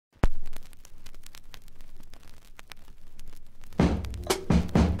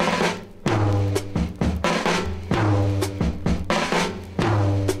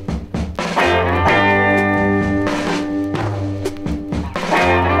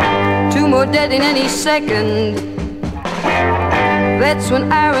or dead in any second. That's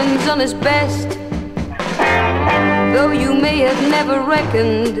when Aaron's on his best, though you may have never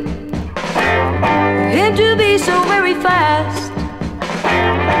reckoned him to be so very fast.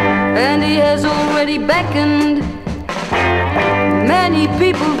 And he has already beckoned many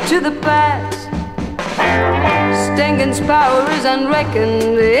people to the past. Stengun's power is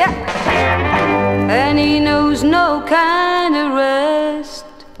unreckoned, yeah, and he knows no kind of rest.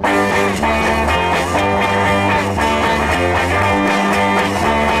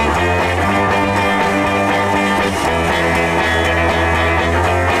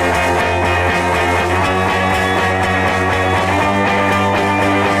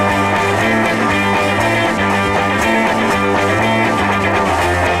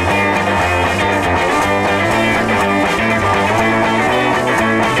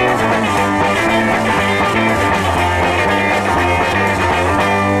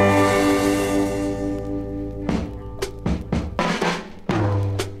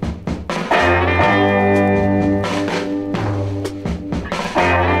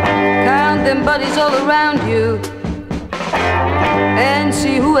 Buddies all around you, and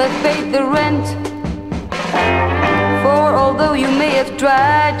see who have paid the rent. For although you may have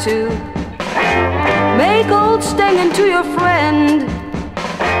tried to make old Stengun to your friend,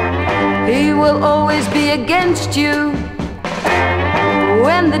 he will always be against you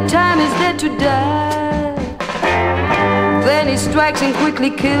when the time is there to die. Then he strikes and quickly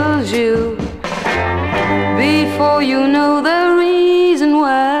kills you before you know the reason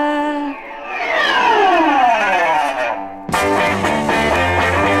why.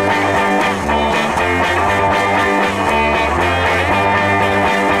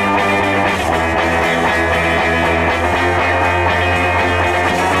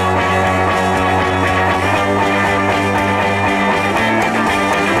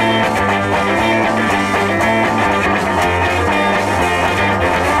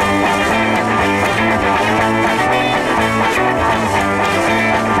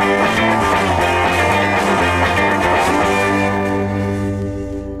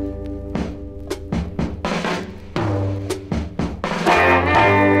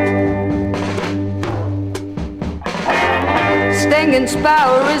 Stengun's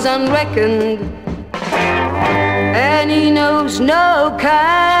power is unreckoned, and he knows no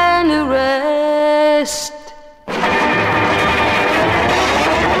kind of rest.